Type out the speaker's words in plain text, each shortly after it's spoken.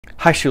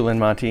Hi, Shula and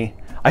Monty.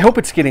 I hope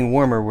it's getting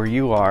warmer where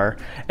you are.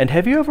 And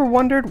have you ever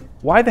wondered,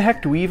 why the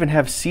heck do we even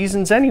have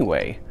seasons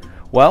anyway?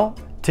 Well,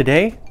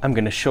 today I'm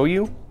going to show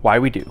you why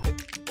we do.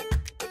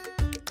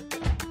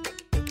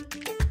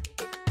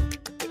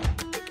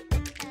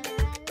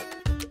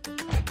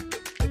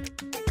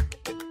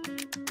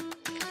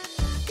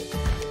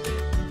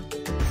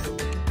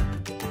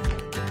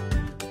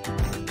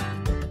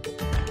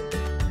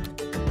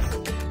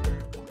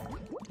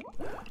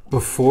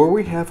 Before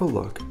we have a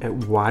look at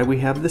why we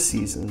have the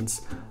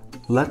seasons,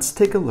 let's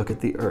take a look at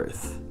the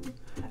Earth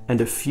and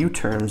a few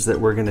terms that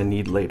we're going to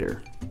need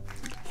later.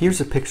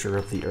 Here's a picture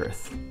of the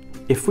Earth.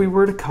 If we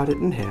were to cut it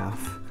in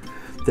half,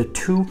 the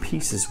two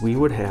pieces we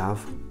would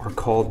have are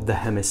called the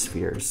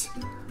hemispheres.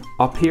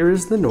 Up here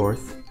is the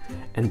north,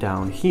 and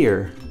down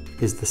here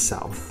is the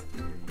south.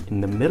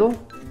 In the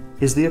middle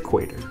is the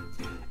equator.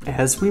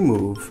 As we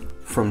move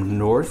from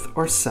north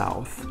or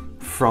south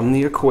from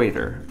the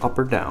equator, up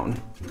or down,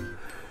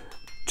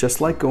 just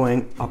like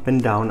going up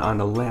and down on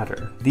a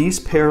ladder,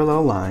 these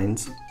parallel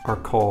lines are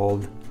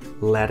called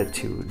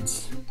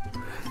latitudes.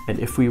 And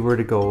if we were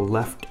to go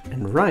left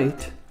and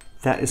right,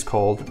 that is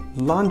called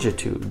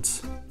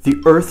longitudes. The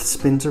Earth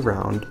spins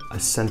around a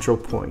central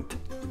point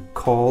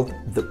called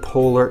the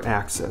polar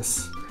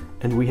axis.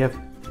 And we have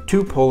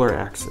two polar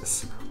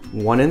axes,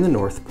 one in the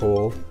North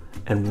Pole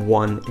and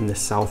one in the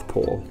South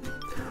Pole.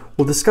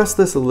 We'll discuss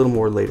this a little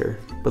more later,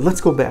 but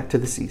let's go back to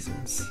the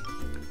seasons.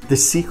 The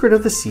secret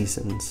of the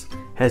seasons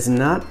has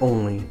not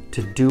only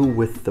to do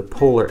with the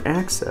polar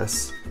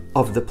axis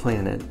of the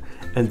planet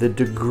and the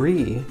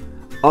degree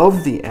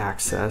of the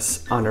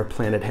axis on our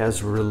planet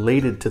has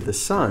related to the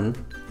sun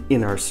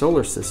in our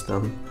solar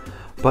system,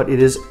 but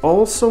it is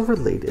also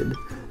related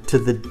to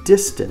the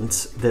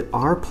distance that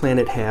our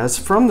planet has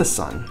from the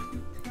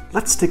sun.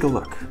 Let's take a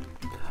look.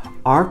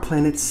 Our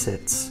planet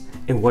sits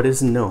in what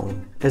is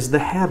known as the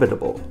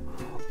habitable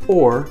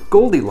or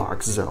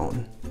Goldilocks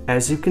zone,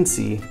 as you can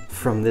see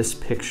from this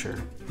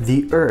picture.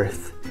 The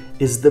Earth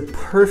is the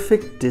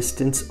perfect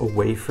distance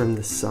away from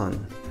the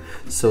sun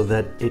so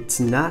that it's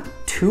not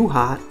too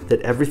hot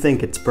that everything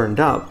gets burned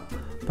up,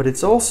 but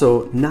it's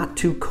also not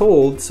too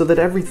cold so that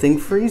everything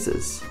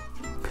freezes.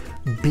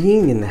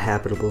 Being in the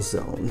habitable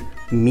zone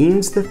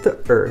means that the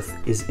Earth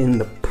is in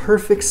the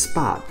perfect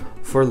spot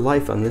for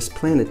life on this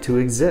planet to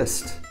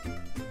exist.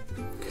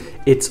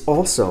 It's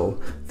also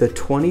the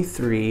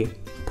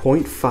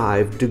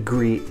 23.5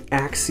 degree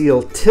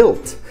axial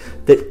tilt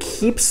that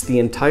keeps the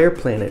entire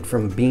planet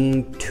from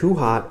being too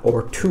hot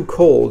or too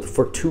cold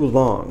for too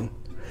long.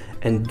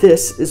 And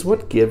this is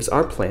what gives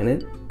our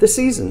planet the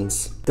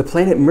seasons. The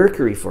planet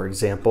Mercury, for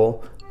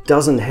example,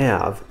 doesn't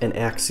have an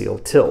axial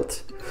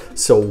tilt.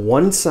 So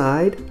one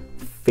side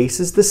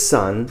faces the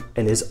sun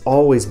and is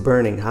always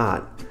burning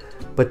hot,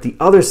 but the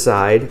other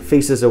side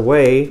faces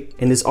away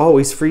and is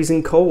always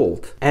freezing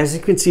cold. As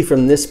you can see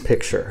from this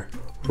picture,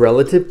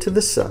 relative to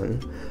the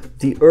sun,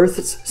 the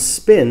Earth's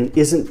spin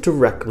isn't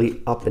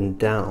directly up and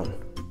down,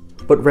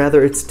 but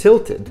rather it's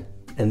tilted,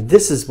 and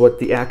this is what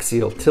the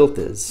axial tilt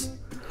is.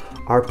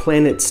 Our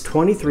planet's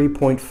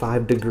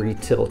 23.5 degree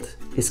tilt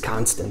is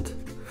constant.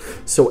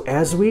 So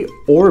as we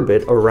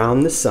orbit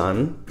around the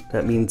sun,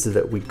 that means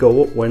that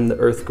when the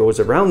Earth goes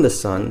around the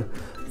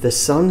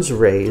sun's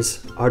rays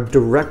are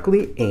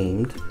directly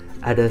aimed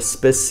at a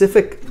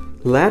specific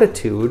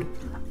latitude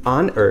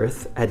on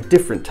Earth at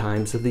different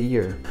times of the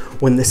year.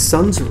 When the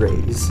sun's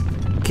rays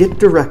get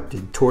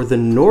directed toward the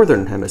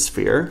northern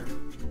hemisphere,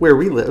 where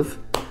we live,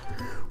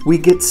 we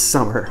get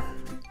summer.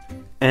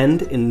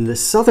 And in the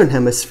southern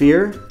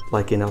hemisphere,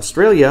 like in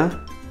Australia,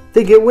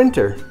 they get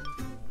winter.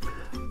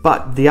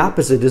 But the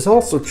opposite is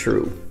also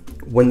true.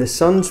 When the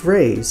sun's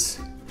rays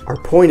are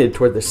pointed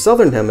toward the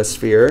southern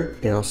hemisphere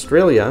in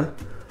Australia,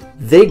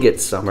 they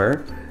get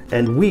summer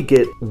and we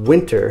get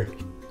winter.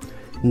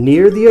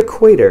 Near the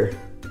equator,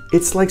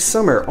 it's like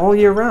summer all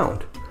year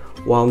round,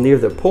 while near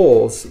the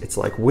poles, it's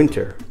like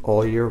winter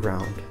all year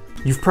round.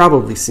 You've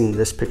probably seen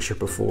this picture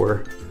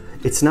before.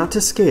 It's not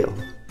to scale,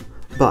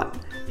 but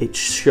it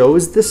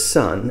shows the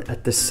sun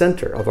at the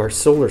center of our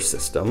solar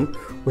system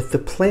with the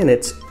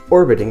planets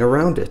orbiting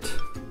around it.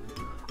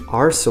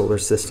 Our solar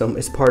system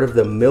is part of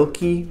the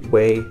Milky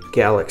Way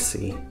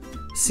galaxy,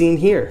 seen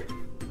here.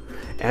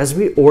 As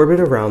we orbit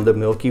around the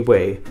Milky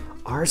Way,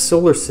 our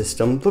solar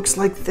system looks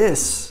like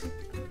this.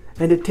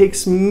 And it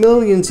takes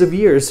millions of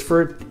years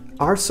for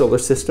our solar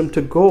system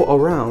to go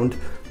around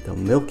the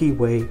Milky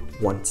Way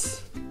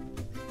once.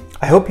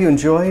 I hope you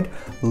enjoyed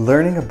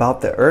learning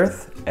about the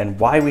Earth and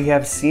why we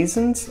have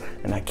seasons,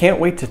 and I can't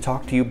wait to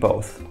talk to you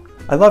both.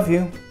 I love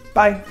you.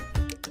 Bye.